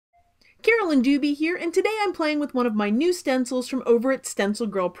Carolyn Dube here, and today I'm playing with one of my new stencils from over at Stencil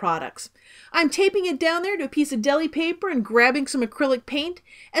Girl Products. I'm taping it down there to a piece of deli paper and grabbing some acrylic paint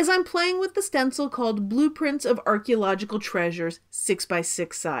as I'm playing with the stencil called Blueprints of Archaeological Treasures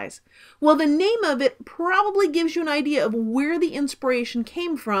 6x6 size. Well, the name of it probably gives you an idea of where the inspiration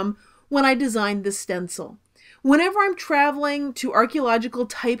came from when I designed this stencil. Whenever I'm traveling to archaeological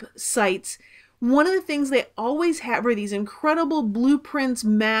type sites, one of the things they always have are these incredible blueprints,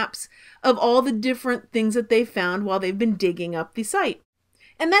 maps of all the different things that they found while they've been digging up the site.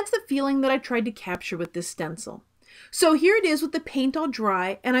 And that's the feeling that I tried to capture with this stencil. So here it is with the paint all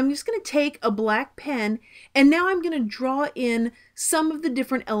dry, and I'm just going to take a black pen, and now I'm going to draw in some of the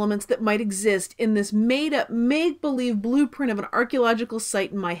different elements that might exist in this made-up, make-believe blueprint of an archaeological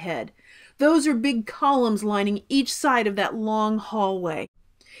site in my head. Those are big columns lining each side of that long hallway.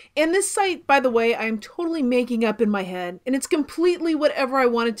 And this site, by the way, I am totally making up in my head, and it's completely whatever I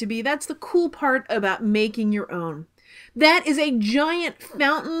want it to be. That's the cool part about making your own. That is a giant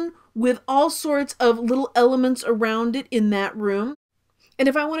fountain with all sorts of little elements around it in that room. And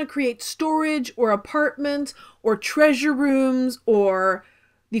if I want to create storage or apartments or treasure rooms or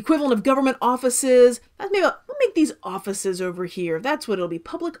the equivalent of government offices, maybe I'll make these offices over here. That's what it'll be,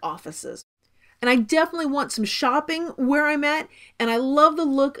 public offices. And I definitely want some shopping where I'm at, and I love the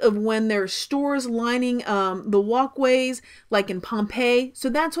look of when there's stores lining the walkways, like in Pompeii. So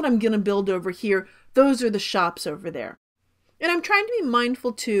that's what I'm going to build over here. Those are the shops over there. And I'm trying to be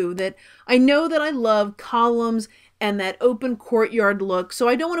mindful too that I know that I love columns and that open courtyard look, so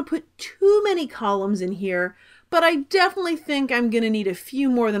I don't want to put too many columns in here, but I definitely think I'm going to need a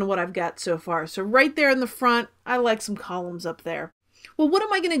few more than what I've got so far. So right there in the front, I like some columns up there. Well, what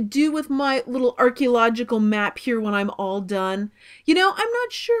am I going to do with my little archaeological map here when I'm all done? You know, I'm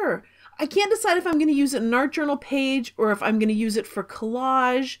not sure. I can't decide if I'm going to use it in an art journal page or if I'm going to use it for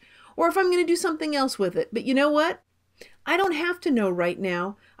collage or if I'm going to do something else with it. But you know what? I don't have to know right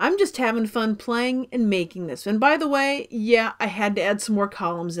now. I'm just having fun playing and making this. And by the way, yeah, I had to add some more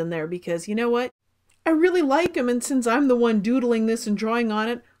columns in there because you know what? I really like them, and since I'm the one doodling this and drawing on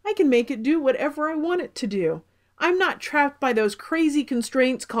it, I can make it do whatever I want it to do. I'm not trapped by those crazy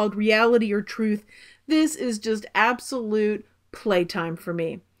constraints called reality or truth. This is just absolute playtime for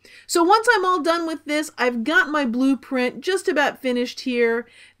me. So once I'm all done with this, I've got my blueprint just about finished here.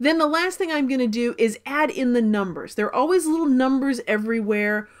 Then the last thing I'm going to do is add in the numbers. There are always little numbers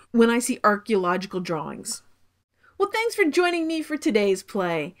everywhere when I see archaeological drawings. Well, thanks for joining me for today's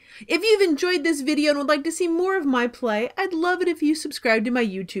play. If you've enjoyed this video and would like to see more of my play, I'd love it if you subscribe to my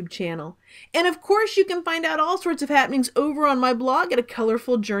YouTube channel. And of course, you can find out all sorts of happenings over on my blog at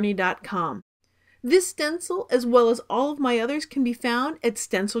acolorfuljourney.com. This stencil, as well as all of my others, can be found at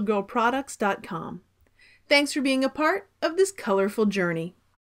stencilgirlproducts.com. Thanks for being a part of this colorful journey.